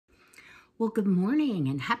Well, good morning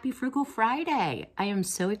and happy Frugal Friday. I am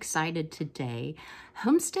so excited today.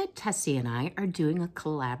 Homestead Tessie and I are doing a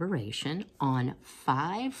collaboration on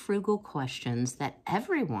 5 frugal questions that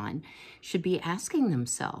everyone should be asking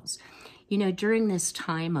themselves. You know, during this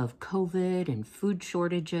time of COVID and food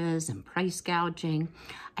shortages and price gouging,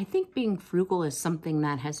 I think being frugal is something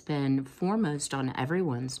that has been foremost on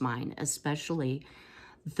everyone's mind, especially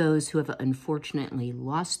those who have unfortunately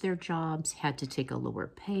lost their jobs, had to take a lower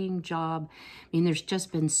paying job. I mean, there's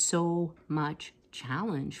just been so much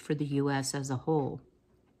challenge for the U.S. as a whole.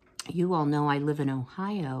 You all know I live in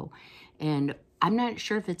Ohio, and I'm not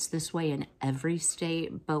sure if it's this way in every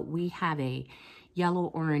state, but we have a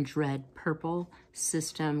yellow, orange, red, purple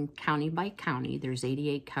system county by county. There's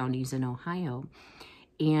 88 counties in Ohio.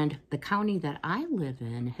 And the county that I live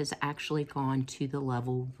in has actually gone to the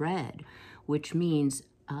level red, which means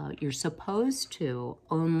you're supposed to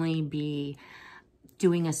only be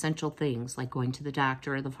doing essential things like going to the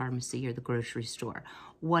doctor or the pharmacy or the grocery store.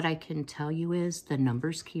 What I can tell you is the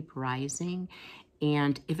numbers keep rising.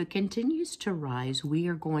 And if it continues to rise, we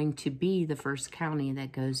are going to be the first county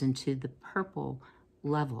that goes into the purple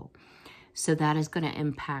level. So that is going to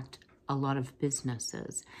impact a lot of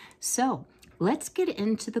businesses. So let's get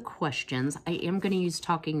into the questions. I am going to use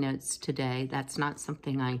talking notes today. That's not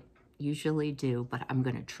something I usually do, but I'm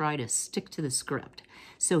going to try to stick to the script.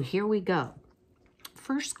 So here we go.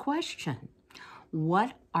 First question.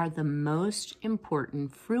 What are the most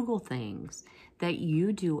important frugal things that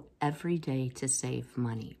you do every day to save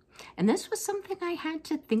money? And this was something I had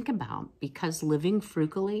to think about because living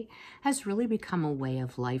frugally has really become a way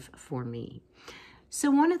of life for me. So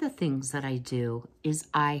one of the things that I do is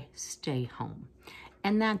I stay home.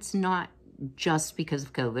 And that's not just because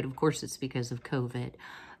of COVID. Of course, it's because of COVID.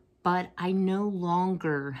 But I no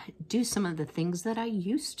longer do some of the things that I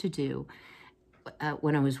used to do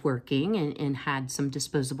when I was working and had some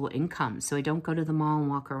disposable income. So I don't go to the mall and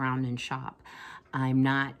walk around and shop. I'm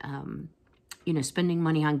not, spending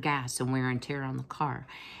money on gas and wear and tear on the car.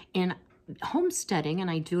 And homesteading,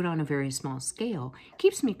 and I do it on a very small scale,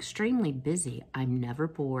 keeps me extremely busy. I'm never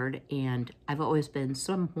bored, and I've always been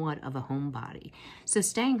somewhat of a homebody. So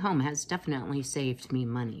staying home has definitely saved me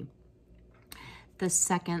money. The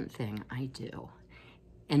second thing I do,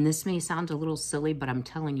 and this may sound a little silly, but I'm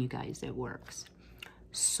telling you guys it works.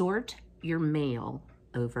 Sort your mail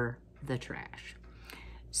over the trash.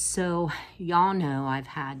 So y'all know I've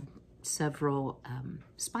had several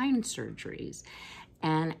spine surgeries.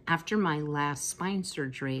 And after my last spine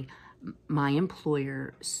surgery, my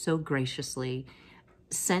employer so graciously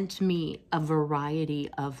sent me a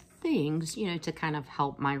variety of things, to kind of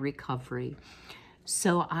help my recovery.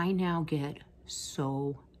 So I now get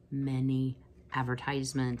so many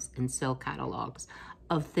advertisements and sale catalogs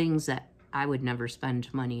of things that I would never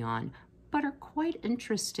spend money on, but are quite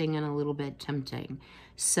interesting and a little bit tempting.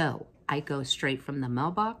 So I go straight from the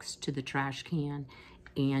mailbox to the trash can,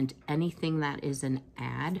 and anything that is an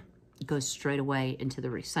ad goes straight away into the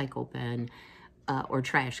recycle bin or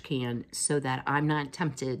trash can so that I'm not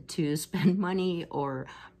tempted to spend money or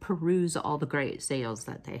peruse all the great sales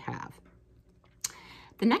that they have.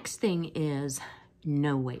 The next thing is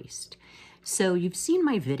no waste. So you've seen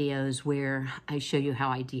my videos where I show you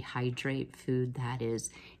how I dehydrate food that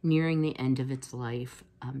is nearing the end of its life.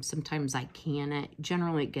 Sometimes I can it.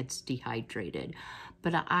 Generally, it gets dehydrated.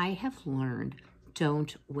 But I have learned,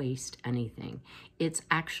 don't waste anything. It's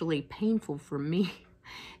actually painful for me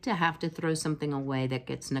to have to throw something away that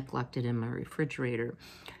gets neglected in my refrigerator.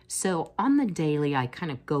 So on the daily, I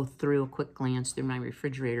kind of go through a quick glance through my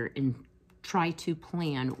refrigerator and try to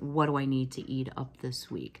plan, what do I need to eat up this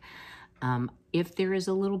week? If there is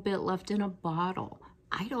a little bit left in a bottle,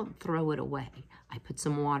 I don't throw it away. I put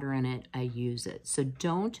some water in it, I use it. So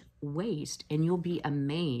don't waste, and you'll be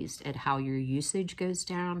amazed at how your usage goes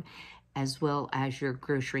down, as well as your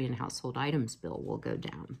grocery and household items bill will go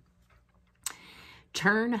down.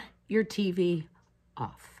 Turn your TV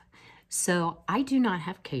off. So I do not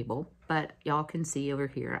have cable, but y'all can see over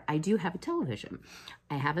here, I do have a television.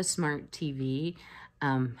 I have a smart TV.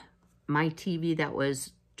 My TV that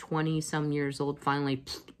was 20 some years old finally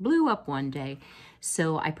blew up one day.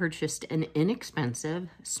 So I purchased an inexpensive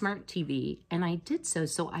smart TV, and I did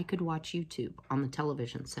so I could watch YouTube on the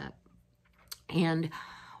television set. And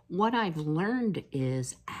what I've learned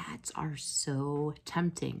is ads are so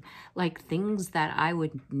tempting, like things that I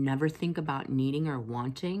would never think about needing or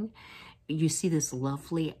wanting. You see this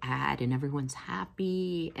lovely ad and everyone's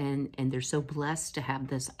happy and they're so blessed to have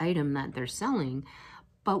this item that they're selling,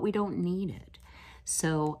 but we don't need it.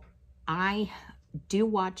 So I do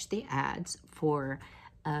watch the ads for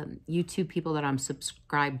YouTube people that I'm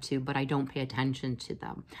subscribed to, but I don't pay attention to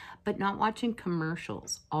them. But not watching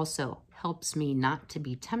commercials also helps me not to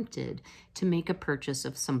be tempted to make a purchase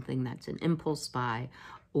of something that's an impulse buy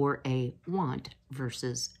or a want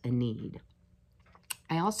versus a need.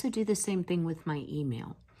 I also do the same thing with my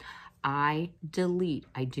email. I delete,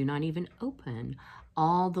 I do not even open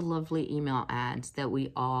all the lovely email ads that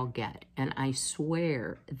we all get. And I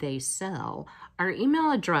swear they sell our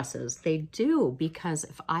email addresses. They do, because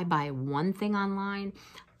if I buy one thing online,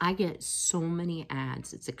 I get so many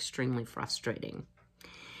ads. It's extremely frustrating.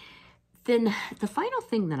 Then the final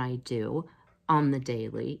thing that I do on the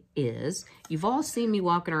daily is, you've all seen me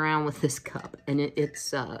walking around with this cup, and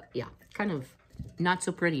it's kind of not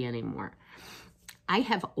so pretty anymore. I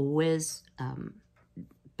have always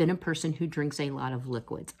been a person who drinks a lot of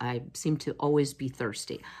liquids. I seem to always be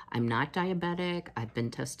thirsty. I'm not diabetic. I've been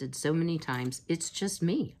tested so many times. It's just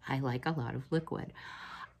me. I like a lot of liquid.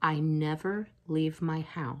 I never leave my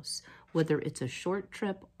house, whether it's a short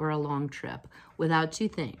trip or a long trip, without two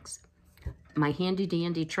things. My handy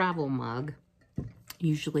dandy travel mug,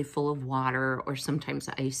 usually full of water or sometimes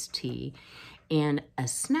iced tea, and a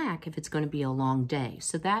snack if it's going to be a long day.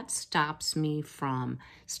 So that stops me from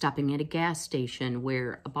stopping at a gas station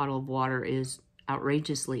where a bottle of water is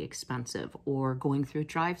outrageously expensive, or going through a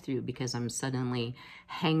drive-through because I'm suddenly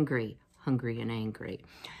hangry, hungry, and angry.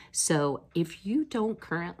 So if you don't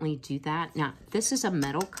currently do that, now this is a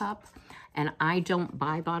metal cup, and I don't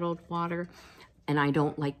buy bottled water, and I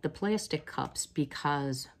don't like the plastic cups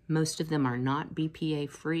because most of them are not BPA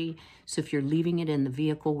free. So if you're leaving it in the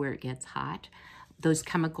vehicle where it gets hot, those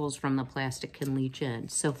chemicals from the plastic can leach in.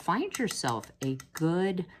 So find yourself a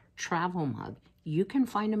good travel mug. You can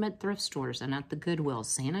find them at thrift stores and at the Goodwill.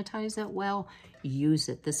 Sanitize it well, use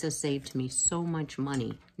it. This has saved me so much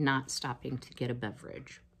money not stopping to get a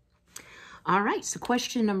beverage. All right, so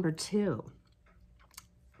question number 2.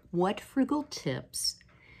 What frugal tips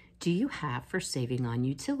do you have for saving on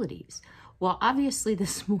utilities? Well, obviously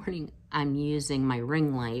this morning I'm using my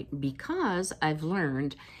ring light because I've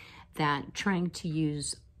learned that trying to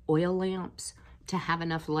use oil lamps to have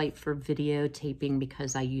enough light for videotaping,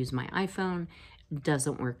 because I use my iPhone,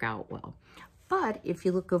 doesn't work out well. But if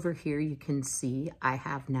you look over here, you can see I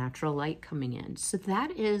have natural light coming in. So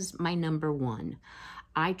that is my number 1.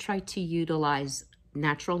 I try to utilize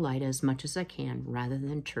natural light as much as I can rather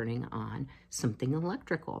than turning on something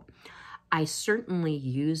electrical. I certainly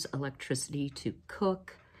use electricity to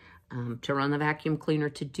cook, to run the vacuum cleaner,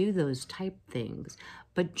 to do those type things,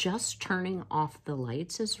 but just turning off the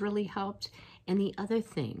lights has really helped. And the other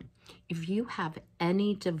thing, if you have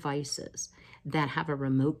any devices that have a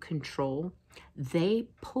remote control, they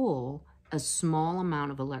pull a small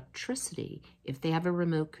amount of electricity if they have a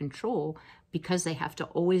remote control, because they have to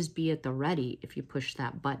always be at the ready if you push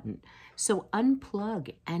that button. So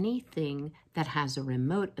unplug anything that has a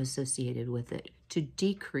remote associated with it to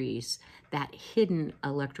decrease that hidden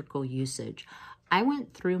electrical usage. I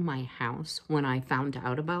went through my house when I found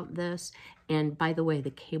out about this, and by the way,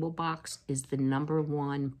 the cable box is the number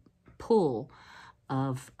 1 pull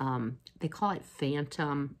of, they call it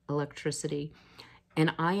phantom electricity,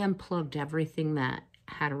 and I unplugged everything that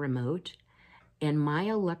had a remote, and my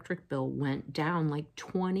electric bill went down like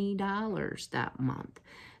 $20 that month.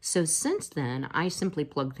 So since then, I simply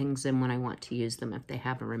plug things in when I want to use them if they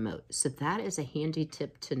have a remote. So that is a handy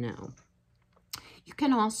tip to know. You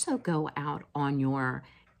can also go out on your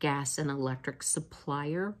gas and electric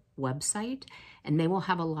supplier website, and they will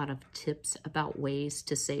have a lot of tips about ways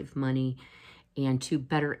to save money and to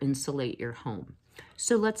better insulate your home.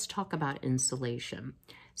 So let's talk about insulation.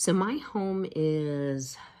 So my home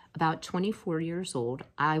is about 24 years old.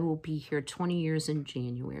 I will be here 20 years in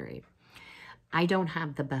January. I don't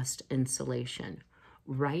have the best insulation.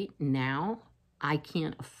 Right now, I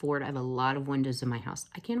can't afford, I have a lot of windows in my house.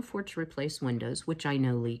 I can't afford to replace windows, which I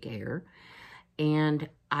know leak air, and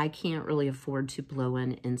I can't really afford to blow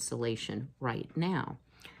in insulation right now.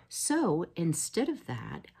 So instead of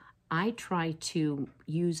that, I try to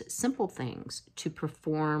use simple things to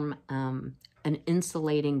perform an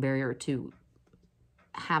insulating barrier, to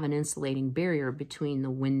have an insulating barrier between the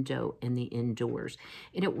window and the indoors.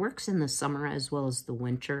 And it works in the summer as well as the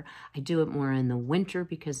winter. I do it more in the winter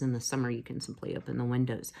because in the summer you can simply open the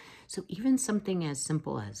windows. So even something as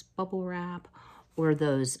simple as bubble wrap, or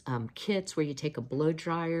those kits where you take a blow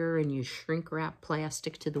dryer and you shrink wrap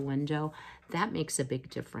plastic to the window, that makes a big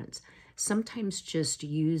difference. Sometimes just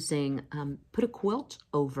using, put a quilt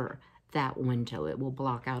over that window. It will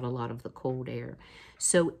block out a lot of the cold air.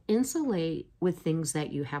 So insulate with things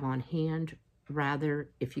that you have on hand rather,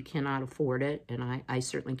 if you cannot afford it, and I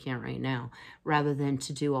certainly can't right now, rather than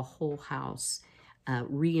to do a whole house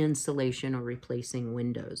re-insulation or replacing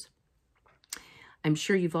windows. I'm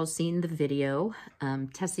sure you've all seen the video.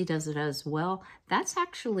 Tessie does it as well. That's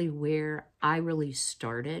actually where I really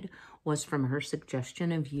started, was from her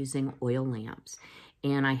suggestion of using oil lamps.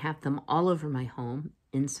 And I have them all over my home,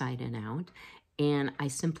 inside and out. And I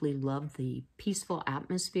simply love the peaceful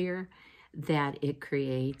atmosphere that it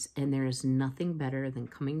creates. And there is nothing better than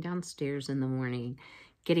coming downstairs in the morning,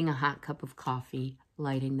 getting a hot cup of coffee,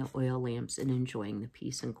 lighting the oil lamps, and enjoying the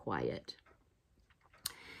peace and quiet.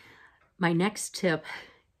 My next tip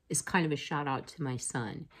is kind of a shout out to my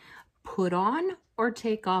son. Put on or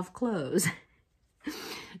take off clothes.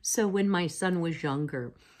 So when my son was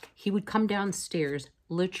younger, he would come downstairs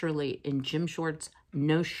literally in gym shorts,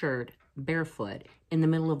 no shirt, barefoot in the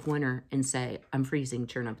middle of winter and say, I'm freezing,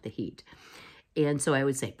 turn up the heat. And so I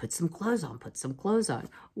would say, put some clothes on, put some clothes on.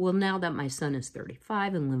 Well, now that my son is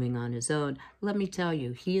 35 and living on his own, let me tell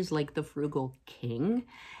you, he is like the frugal king,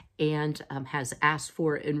 and has asked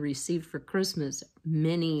for and received for Christmas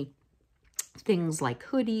many things like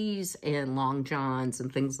hoodies and long johns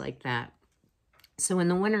and things like that. So in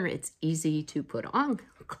the winter, it's easy to put on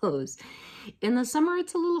clothes. In the summer,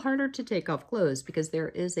 it's a little harder to take off clothes because there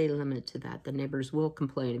is a limit to that. The neighbors will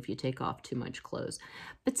complain if you take off too much clothes.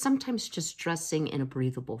 But sometimes just dressing in a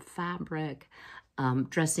breathable fabric,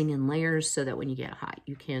 dressing in layers so that when you get hot,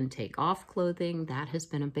 you can take off clothing. That has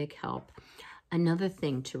been a big help. Another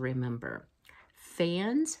thing to remember,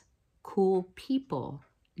 fans cool people,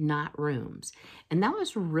 not rooms. And that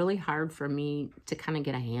was really hard for me to kind of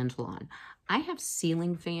get a handle on. I have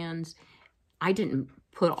ceiling fans. I didn't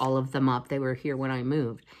put all of them up. They were here when I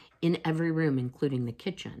moved, in every room, including the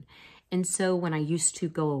kitchen. And so when I used to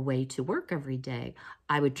go away to work every day,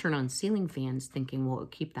 I would turn on ceiling fans thinking, well, it'll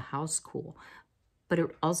keep the house cool. But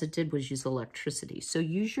all it did was use electricity. So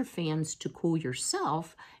use your fans to cool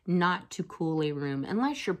yourself, not to cool a room,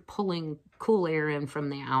 unless you're pulling cool air in from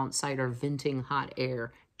the outside or venting hot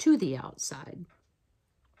air to the outside.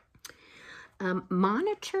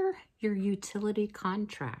 Monitor your utility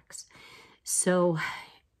contracts. So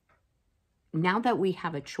now that we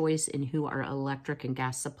have a choice in who our electric and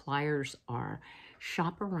gas suppliers are,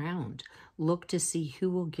 shop around. Look to see who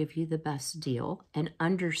will give you the best deal and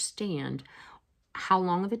understand how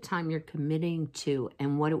long of a time you're committing to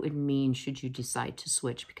and what it would mean should you decide to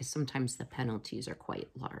switch, because sometimes the penalties are quite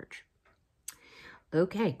large.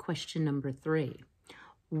 Okay, question number 3.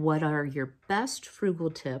 What are your best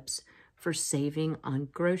frugal tips for saving on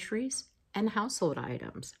groceries and household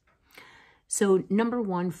items? So number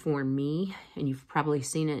 1 for me, and you've probably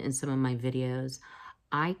seen it in some of my videos,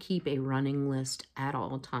 I keep a running list at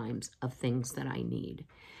all times of things that I need.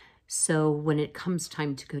 So when it comes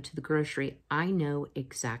time to go to the grocery, I know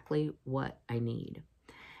exactly what I need.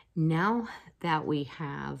 Now that we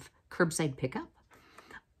have curbside pickup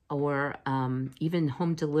or even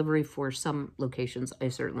home delivery for some locations, I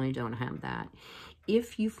certainly don't have that.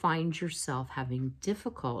 If you find yourself having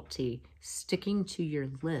difficulty sticking to your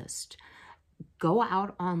list, go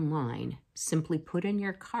out online, simply put in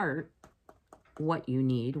your cart what you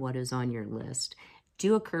need, what is on your list,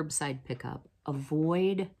 do a curbside pickup,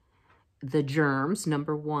 avoid the germs,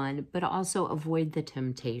 number 1, but also avoid the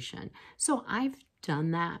temptation. So I've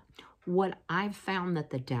done that. What I've found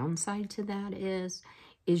that the downside to that is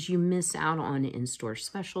you miss out on in-store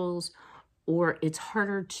specials, or it's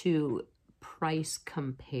harder to price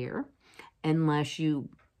compare unless you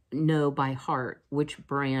know by heart which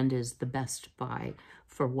brand is the best buy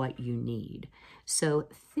for what you need. So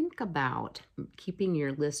think about keeping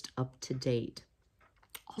your list up to date.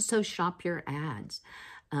 Also shop your ads.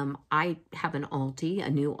 I have an Aldi, a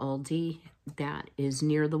new Aldi that is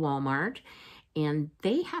near the Walmart, and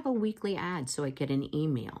they have a weekly ad, so I get an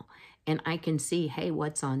email and I can see, hey,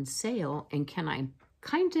 what's on sale, and can I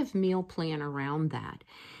kind of meal plan around that?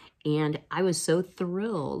 And I was so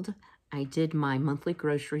thrilled. I did my monthly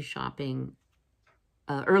grocery shopping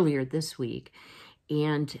earlier this week,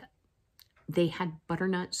 and they had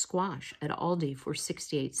butternut squash at Aldi for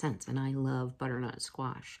 68 cents, and I love butternut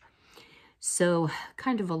squash. So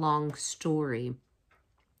kind of a long story,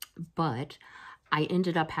 but I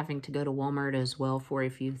ended up having to go to Walmart as well for a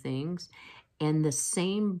few things. And the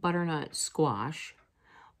same butternut squash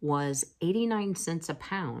was 89 cents a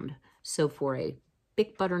pound. So for a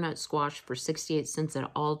big butternut squash for 68 cents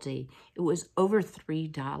at Aldi, it was over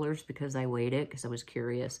 $3 because I weighed it because I was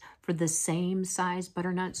curious for the same size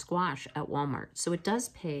butternut squash at Walmart. So it does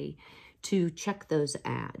pay to check those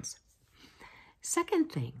ads.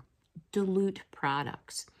 Second thing, dilute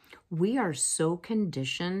products. We are so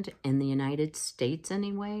conditioned in the United States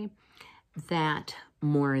anyway, that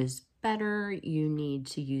more is better. You need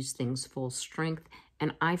to use things full strength.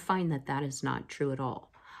 And I find that that is not true at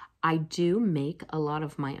all. I do make a lot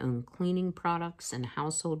of my own cleaning products and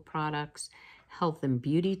household products, health and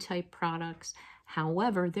beauty type products.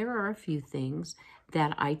 However, there are a few things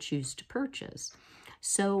that I choose to purchase.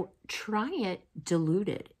 So try it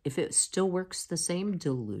diluted. If it still works the same,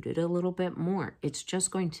 dilute it a little bit more. It's just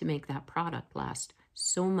going to make that product last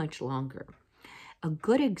so much longer. A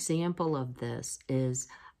good example of this is,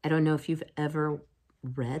 I don't know if you've ever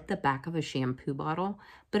read the back of a shampoo bottle,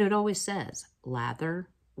 but it always says lather,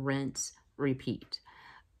 rinse, repeat.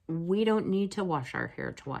 We don't need to wash our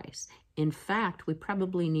hair twice. In fact, we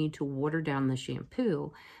probably need to water down the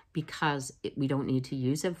shampoo because we don't need to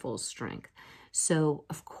use it full strength. So,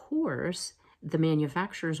 of course, the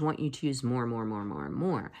manufacturers want you to use more and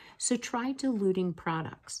more. So try diluting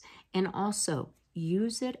products and also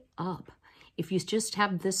use it up. If you just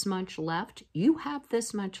have this much left, you have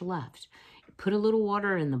this much left. Put a little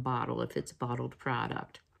water in the bottle if it's a bottled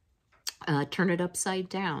product. Turn it upside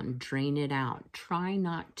down, drain it out. Try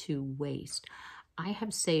not to waste. I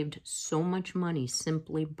have saved so much money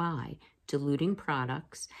simply by diluting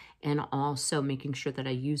products and also making sure that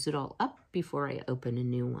I use it all up before I open a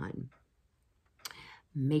new one.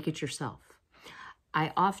 Make it yourself.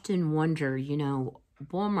 I often wonder, you know,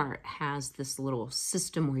 Walmart has this little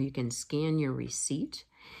system where you can scan your receipt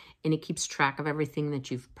and it keeps track of everything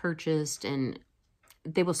that you've purchased, and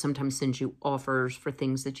they will sometimes send you offers for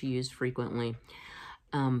things that you use frequently.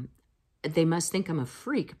 They must think I'm a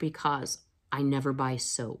freak because I never buy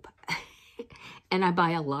soap. And I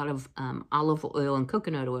buy a lot of olive oil and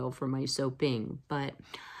coconut oil for my soaping, but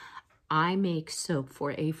I make soap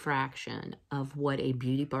for a fraction of what a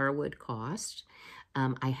beauty bar would cost.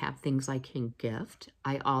 I have things I can gift.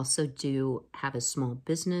 I also do have a small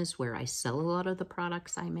business where I sell a lot of the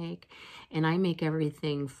products I make, and I make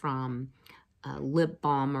everything from lip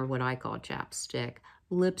balm, or what I call chapstick,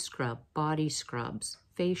 lip scrub, body scrubs,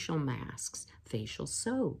 facial masks, facial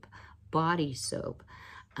soap, body soap.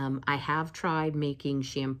 I have tried making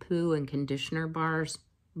shampoo and conditioner bars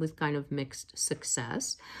with kind of mixed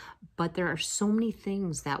success, but there are so many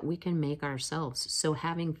things that we can make ourselves. So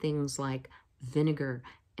having things like vinegar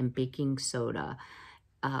and baking soda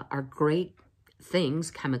are great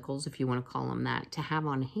things, chemicals if you want to call them that, to have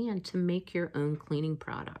on hand to make your own cleaning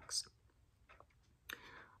products.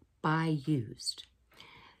 Buy used.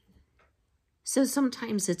 So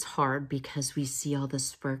sometimes it's hard because we see all the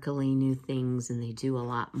sparkly new things and they do a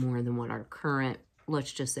lot more than what our current,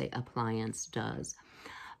 let's just say, appliance does.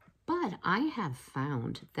 But I have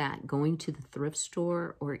found that going to the thrift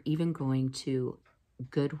store or even going to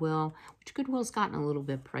Goodwill, which Goodwill's gotten a little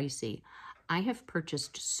bit pricey, I have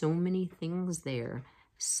purchased so many things there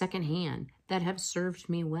secondhand that have served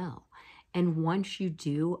me well. And once you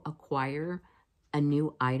do acquire a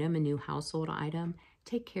new item, a new household item,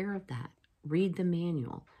 take care of that. Read the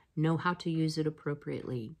manual. Know how to use it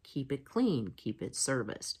appropriately. Keep it clean. Keep it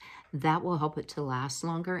serviced. That will help it to last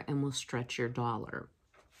longer and will stretch your dollar.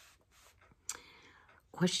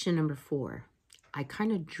 Question number 4. I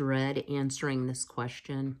kind of dread answering this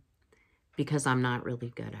question because I'm not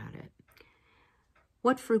really good at it.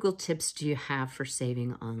 What frugal tips do you have for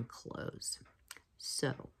saving on clothes?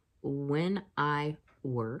 So when I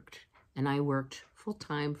worked, and I worked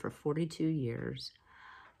full-time for 42 years,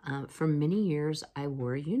 for many years I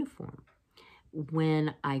wore a uniform.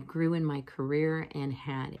 When I grew in my career and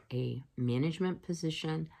had a management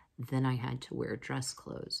position, then I had to wear dress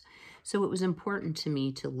clothes. So it was important to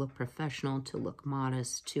me to look professional, to look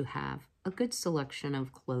modest, to have a good selection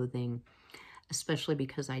of clothing, especially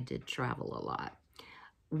because I did travel a lot.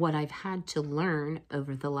 What I've had to learn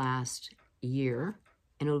over the last year,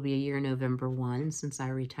 and it'll be a year November 1 since I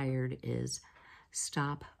retired, is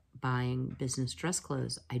stop buying business dress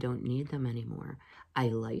clothes. I don't need them anymore. I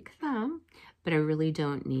like them, but I really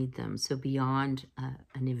don't need them. So beyond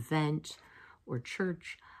an event or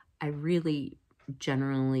church, I really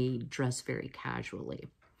generally dress very casually.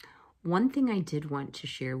 One thing I did want to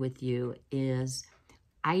share with you is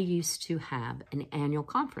I used to have an annual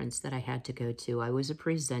conference that I had to go to. I was a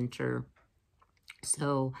presenter.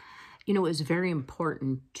 So, you know, it was very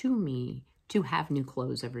important to me to have new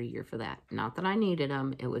clothes every year for that. Not that I needed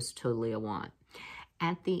them. It was totally a want.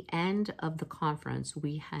 At the end of the conference,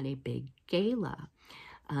 we had a big gala.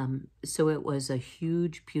 So it was a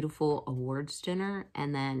huge, beautiful awards dinner.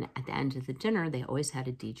 And then at the end of the dinner, they always had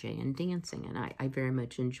a DJ and dancing. And I very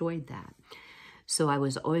much enjoyed that. So I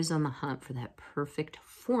was always on the hunt for that perfect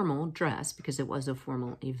formal dress because it was a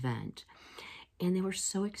formal event. and they were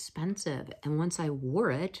so expensive. And once I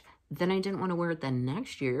wore it, then I didn't want to wear it the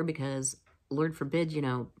next year because, Lord forbid, you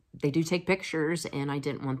know, they do take pictures, and I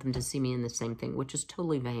didn't want them to see me in the same thing, which is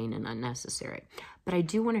totally vain and unnecessary. But I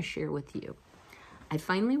do want to share with you. I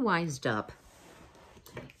finally wised up,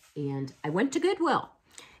 and I went to Goodwill,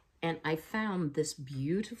 and I found this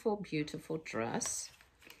beautiful, beautiful dress.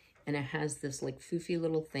 And it has this like foofy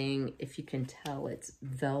little thing. If you can tell, it's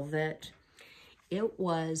velvet. It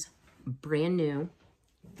was brand new,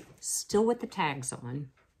 still with the tags on.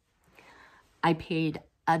 I paid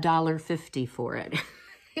 $1.50 for it.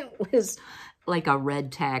 It was like a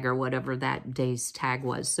red tag or whatever that day's tag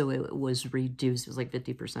was. So it was reduced. It was like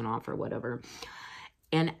 50% off or whatever.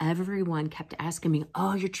 And everyone kept asking me,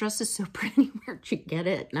 oh, your dress is so pretty. Where'd you get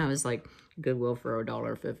it? And I was like, Goodwill for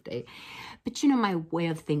 $1.50. But you know, my way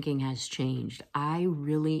of thinking has changed. I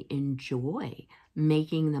really enjoy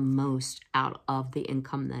making the most out of the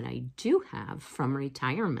income that I do have from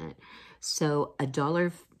retirement. So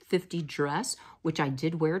 $1.50 dress, which I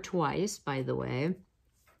did wear twice, by the way,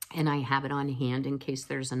 and I have it on hand in case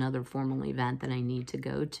there's another formal event that I need to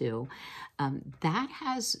go to. That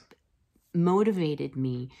has motivated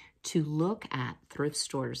me to look at thrift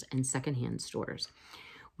stores and secondhand stores.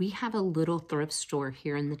 We have a little thrift store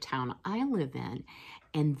here in the town I live in,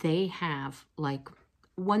 and they have, like,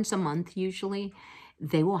 once a month usually,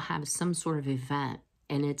 they will have some sort of event,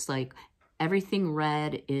 and it's like everything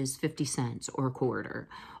red is 50 cents or a quarter.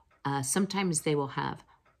 Sometimes they will have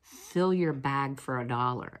fill your bag for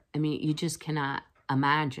 $1. I mean, you just cannot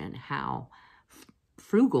imagine how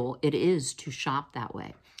frugal it is to shop that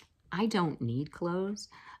way. I don't need clothes.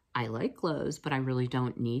 I like clothes, but I really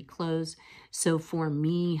don't need clothes. So for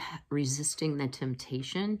me, resisting the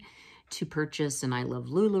temptation to purchase, and I love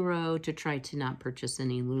LuLaRoe, to try to not purchase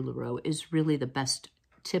any LuLaRoe is really the best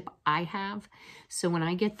tip I have. So when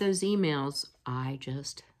I get those emails, I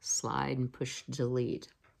just slide and push delete.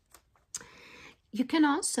 You can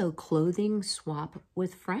also clothing swap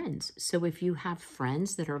with friends. So if you have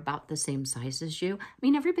friends that are about the same size as you, I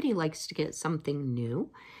mean, everybody likes to get something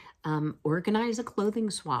new. Organize a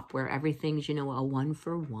clothing swap where everything's, you know, a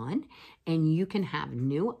 1-for-1, and you can have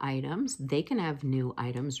new items. They can have new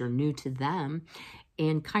items or new to them,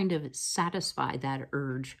 and kind of satisfy that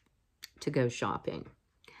urge to go shopping.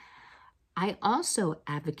 I also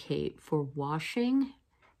advocate for washing,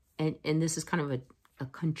 and this is kind of a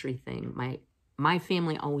country thing. My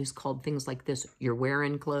family always called things like this your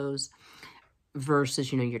wearing clothes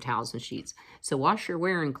versus, you know, your towels and sheets. So wash your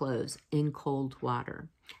wearing clothes in cold water.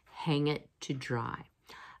 Hang it to dry.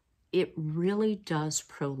 It really does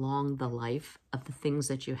prolong the life of the things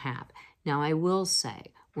that you have. Now, I will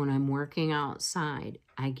say, when I'm working outside,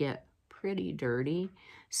 I get pretty dirty,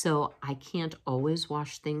 so I can't always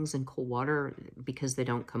wash things in cold water because they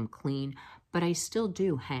don't come clean, but I still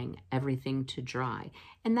do hang everything to dry,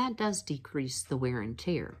 and that does decrease the wear and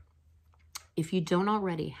tear. If you don't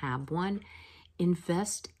already have one,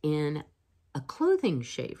 invest in a clothing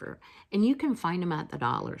shaver, and you can find them at the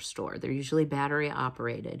dollar store. They're usually battery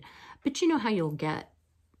operated, but you know how you'll get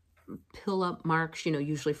pill-up marks, you know,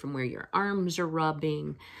 usually from where your arms are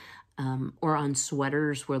rubbing, or on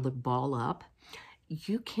sweaters where they ball up.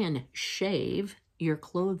 You can shave your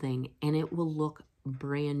clothing and it will look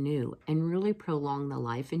brand new and really prolong the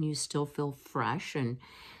life, and you still feel fresh and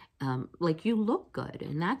like you look good.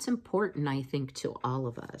 And that's important, I think, to all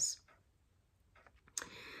of us.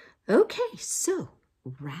 Okay, so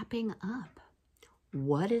wrapping up,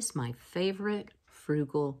 what is my favorite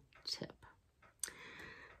frugal tip?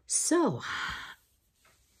 So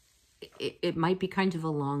it might be kind of a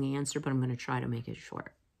long answer, but I'm going to try to make it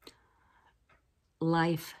short.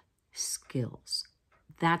 Life skills.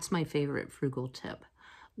 That's my favorite frugal tip.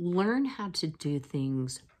 Learn how to do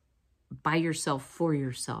things by yourself, for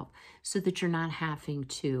yourself, so that you're not having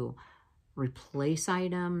to replace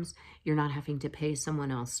items. You're not having to pay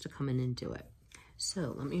someone else to come in and do it.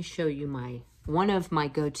 So let me show you one of my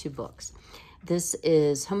go-to books. This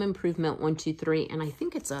is Home Improvement 1, 2, 3, and I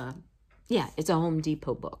think it's a Home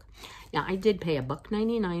Depot book. Now, I did pay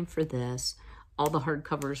 $1.99 for this. All the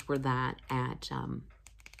hardcovers were that at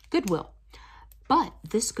Goodwill. But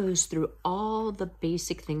this goes through all the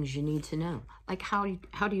basic things you need to know, like how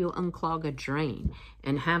do you unclog a drain,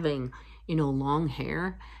 and having, you know, long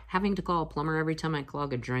hair, having to call a plumber every time I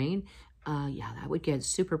clog a drain, yeah, that would get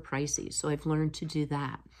super pricey. So I've learned to do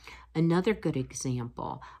that. Another good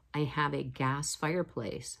example, I have a gas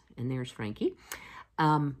fireplace, and there's Frankie.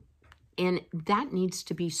 And that needs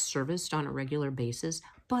to be serviced on a regular basis,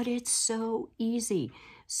 but it's so easy.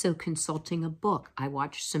 So consulting a book, I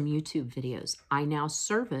watched some YouTube videos. I now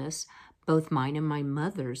service both mine and my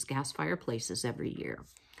mother's gas fireplaces every year.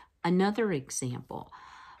 Another example,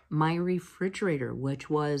 my refrigerator, which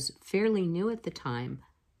was fairly new at the time,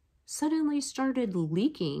 suddenly started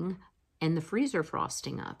leaking and the freezer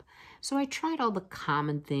frosting up. So I tried all the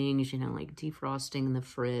common things, like defrosting the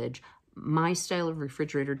fridge. My style of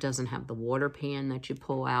refrigerator doesn't have the water pan that you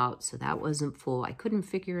pull out, so that wasn't full. I couldn't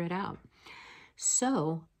figure it out.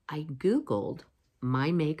 So I Googled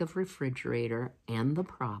my make of refrigerator and the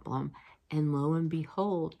problem, and lo and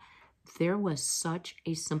behold, there was such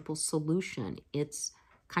a simple solution. It's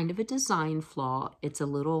kind of a design flaw. It's a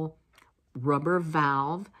little rubber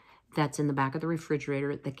valve that's in the back of the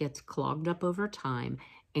refrigerator that gets clogged up over time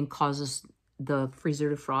and causes the freezer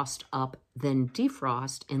to frost up, then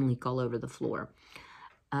defrost and leak all over the floor.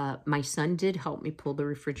 My son did help me pull the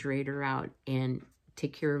refrigerator out and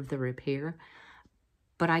take care of the repair.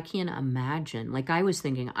 But I can't imagine, like I was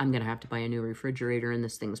thinking, I'm going to have to buy a new refrigerator and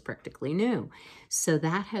this thing's practically new. So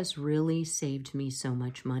that has really saved me so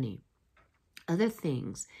much money. Other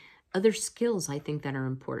things, other skills I think that are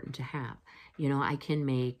important to have. I can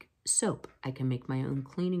make soap. I can make my own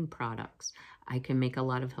cleaning products. I can make a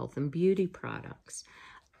lot of health and beauty products.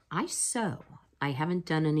 I sew. I haven't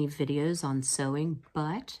done any videos on sewing,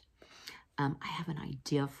 but I have an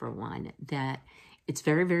idea for one that it's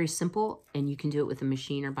very, very simple, and you can do it with a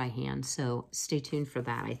machine or by hand. So stay tuned for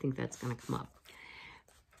that. I think that's going to come up.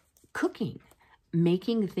 Cooking,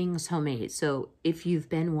 making things homemade. So if you've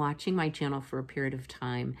been watching my channel for a period of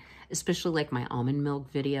time, especially like my almond milk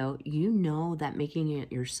video, you know that making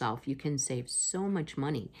it yourself, you can save so much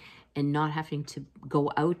money and not having to go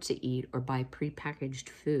out to eat or buy prepackaged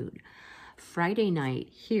food. Friday night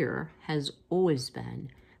here has always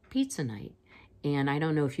been pizza night. And I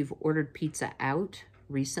don't know if you've ordered pizza out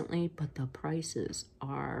recently, but the prices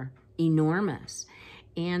are enormous.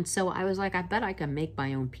 And so I was like, I bet I can make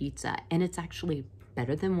my own pizza. And it's actually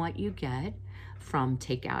better than what you get from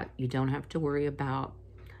takeout. You don't have to worry about,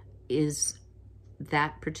 is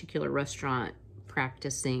that particular restaurant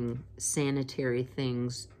practicing sanitary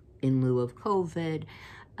things in lieu of COVID?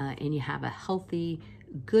 And you have a healthy,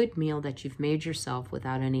 good meal that you've made yourself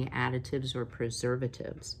without any additives or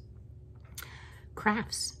preservatives.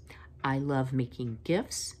 Crafts. I love making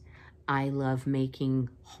gifts. I love making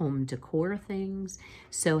home decor things.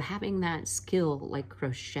 So having that skill like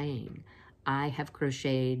crocheting, I have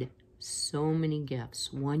crocheted so many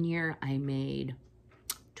gifts. One year I made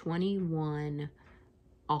 21,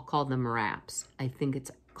 I'll call them wraps. I think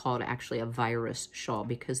it's called actually a virus shawl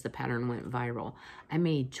because the pattern went viral. I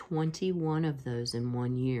made 21 of those in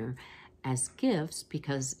 1 year as gifts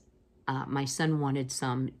because my son wanted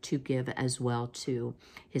some to give as well to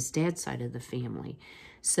his dad's side of the family.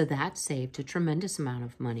 So that saved a tremendous amount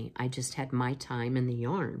of money. I just had my time in the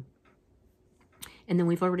yarn. And then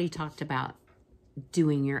we've already talked about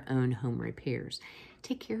doing your own home repairs.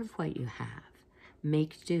 Take care of what you have.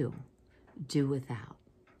 Make do. Do without.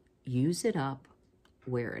 Use it up.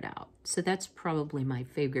 Wear it out. So that's probably my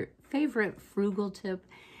favorite frugal tip,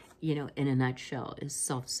 in a nutshell, is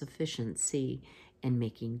self-sufficiency and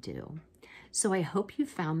making do. So I hope you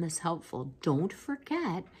found this helpful. Don't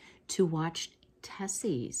forget to watch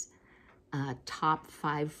Tessie's top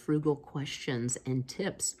 5 frugal questions and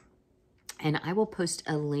tips. And I will post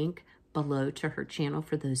a link below to her channel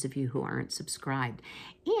for those of you who aren't subscribed.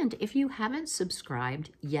 And if you haven't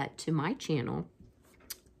subscribed yet to my channel,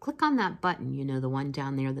 click on that button, the one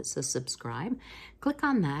down there that says subscribe. Click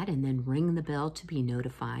on that and then ring the bell to be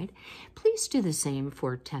notified. Please do the same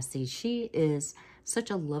for Tessie. She is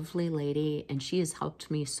such a lovely lady, and she has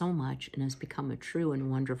helped me so much and has become a true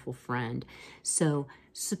and wonderful friend. So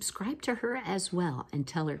subscribe to her as well and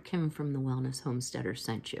tell her Kim from the Wellness Homesteader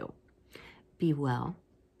sent you. Be well,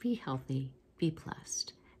 be healthy, be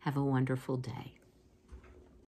blessed. Have a wonderful day.